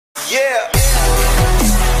Yeah.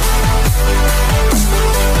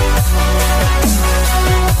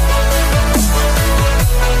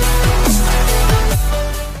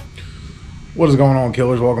 What is going on,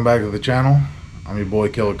 killers? Welcome back to the channel. I'm your boy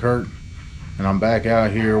Killer Kurt, and I'm back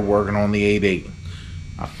out here working on the 8.8.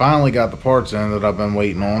 I finally got the parts in that I've been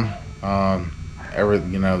waiting on.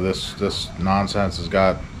 This nonsense has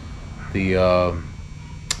got the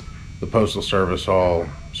postal service all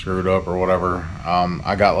screwed up or whatever.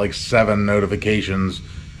 I got like 7 notifications.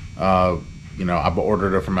 I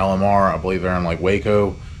ordered it from LMR. I believe they're in like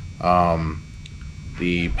Waco.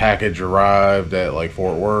 The package arrived at like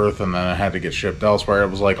Fort Worth, and then it had to get shipped elsewhere. It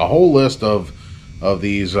was like a whole list of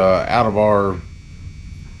these out of our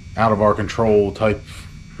control type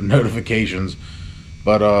notifications.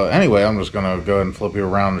 But anyway, I'm just gonna go ahead and flip you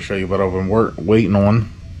around and show you what I've been waiting on.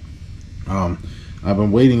 I've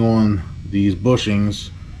been waiting on these bushings.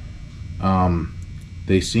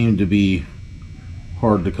 They seem to be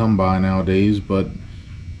hard to come by nowadays, but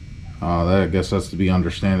I guess that's to be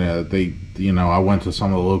understanding. I went to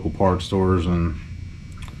some of the local parts stores and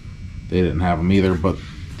they didn't have them either. But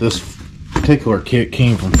this particular kit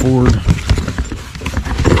came from Ford,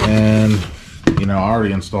 and I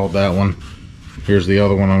already installed that one. Here's the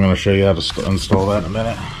other one. I'm going to show you how to install that in a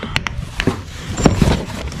minute.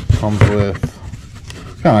 Comes with,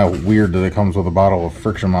 kind of weird that it comes with a bottle of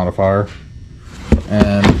friction modifier,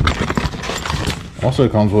 and also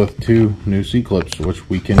comes with 2 new C-clips, which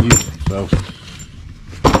we can use. So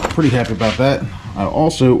pretty happy about that. I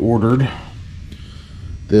also ordered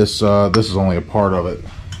this. This is only a part of it.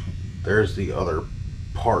 There's the other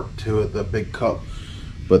part to it, the big cup.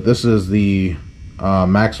 But this is the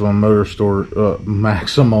Maximum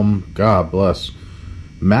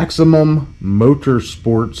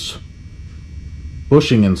Motorsports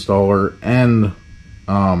bushing installer and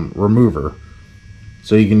remover.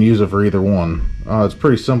 So you can use it for either one. It's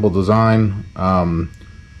pretty simple design.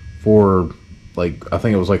 For like, I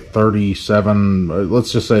think it was like 37,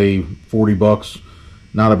 let's just say 40 bucks.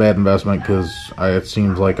 Not a bad investment, because it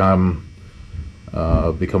seems like I'm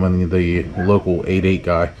becoming the local 8.8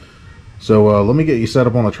 guy. So let me get you set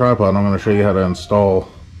up on a tripod, and I'm going to show you how to install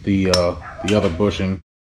the other bushing.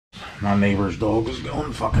 My neighbor's dog is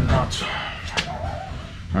going fucking nuts.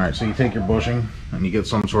 Alright, so you take your bushing and you get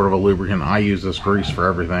some sort of a lubricant. I use this grease for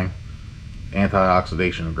everything.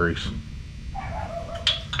 Anti-oxidation grease.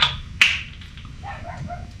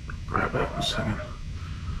 Grab that in a second.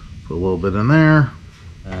 Put a little bit in there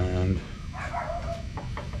and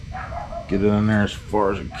get it in there as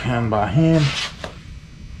far as it can by hand.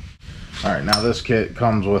 Alright, now this kit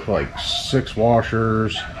comes with like 6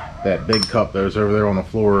 washers, that big cup that was over there on the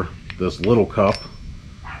floor, this little cup,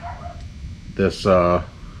 this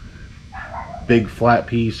big flat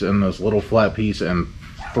piece, and this little flat piece, and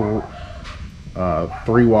 3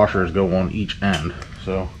 washers go on each end.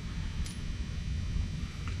 So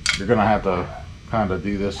you're gonna have to kind of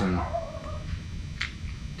do this in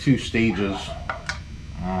 2 stages.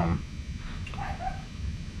 I'm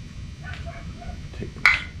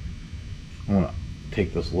gonna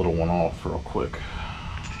take this little one off real quick.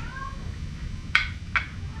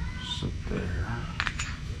 Sit there.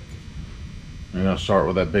 You're gonna start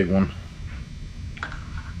with that big one.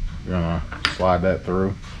 You're gonna slide that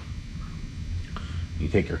through. You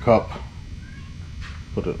take your cup,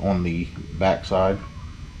 put it on the back side.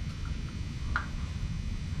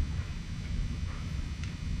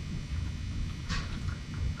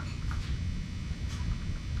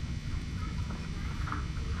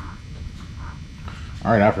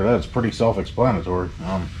 All right, after that, it's pretty self-explanatory.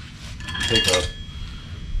 Take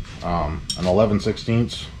an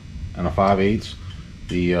 11/16 and a 5/8.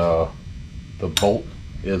 The bolt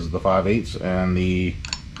is the 5/8, and the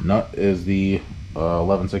nut is the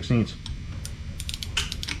 11/16.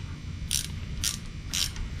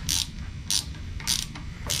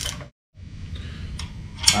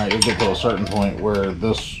 Alright, you'll get to a certain point where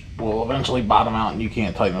this will eventually bottom out and you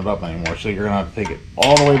can't tighten it up anymore. So you're going to have to take it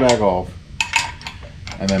all the way back off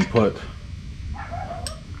and then put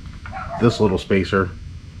this little spacer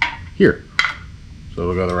here. So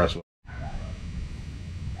it'll go the rest of it.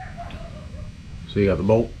 So you got the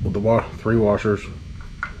bolt with the 3 washers.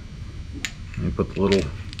 And you put the little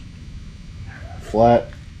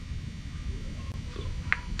flat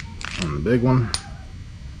on the big one.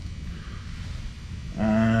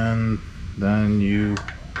 And then you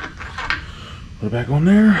put it back on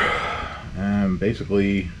there and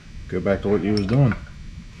basically go back to what you was doing.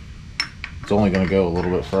 It's only going to go a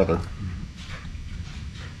little bit further.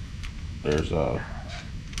 There's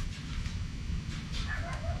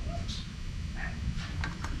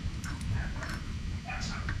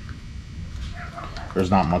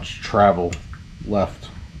there's not much travel left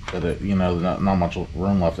that it, you know, not much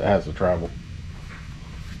room left it has to travel.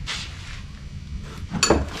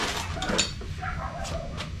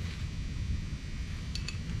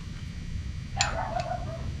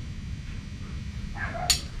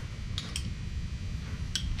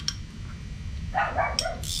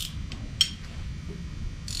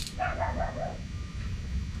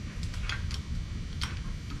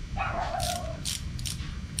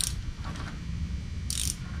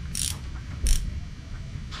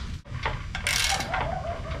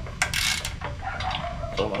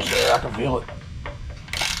 Almost there, I can feel it.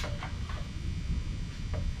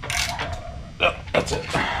 Yep, that's it.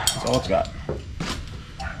 That's all it's got.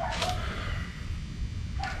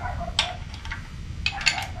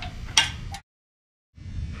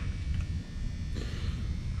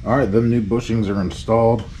 Alright, them new bushings are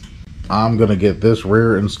installed. I'm gonna get this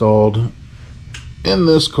rear installed in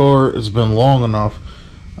this car. It's been long enough.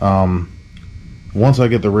 Once I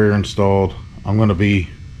get the rear installed, I'm gonna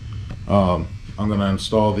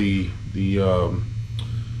install the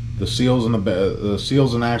seals and the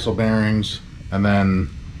seals and axle bearings, and then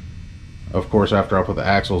of course after I put the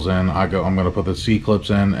axles in, I'm gonna put the C-clips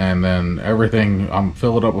in, and then everything, I'm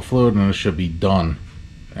fill it up with fluid, and it should be done.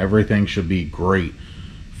 Everything should be great.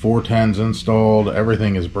 410's installed,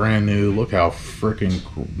 everything is brand new. Look how freaking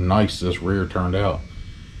nice this rear turned out.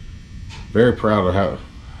 Very proud of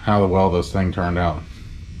how well this thing turned out.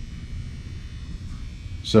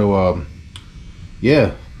 So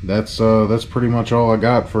yeah, that's pretty much all I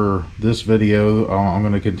got for this video. I'm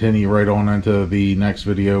going to continue right on into the next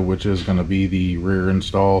video, which is going to be the rear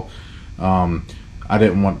install. I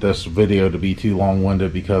didn't want this video to be too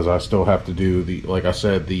long-winded because I still have to do like I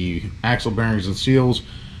said, the axle bearings and seals.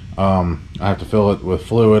 I have to fill it with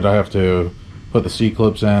fluid. I have to put the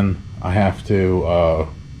C-clips in. I have to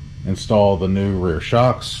install the new rear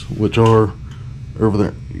shocks, which are over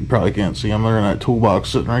there. You probably can't see them. They're in that toolbox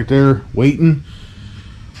sitting right there waiting.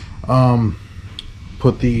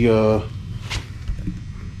 Put the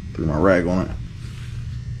threw my rag on it,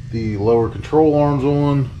 the lower control arms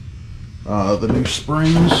on, the new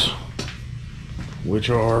springs, which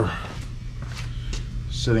are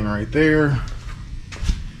sitting right there,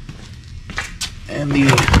 and the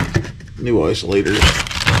new isolators.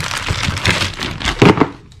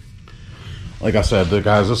 Like I said,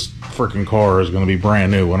 guys, this freaking car is going to be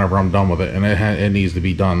brand new whenever I'm done with it, and it needs to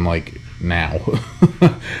be done like now.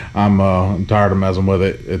 I'm tired of messing with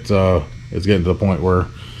it. It's getting to the point where,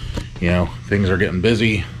 you know, things are getting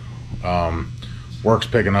busy, work's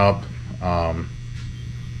picking up, and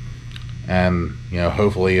you know,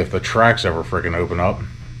 hopefully if the tracks ever freaking open up,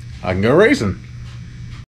 I can go racing.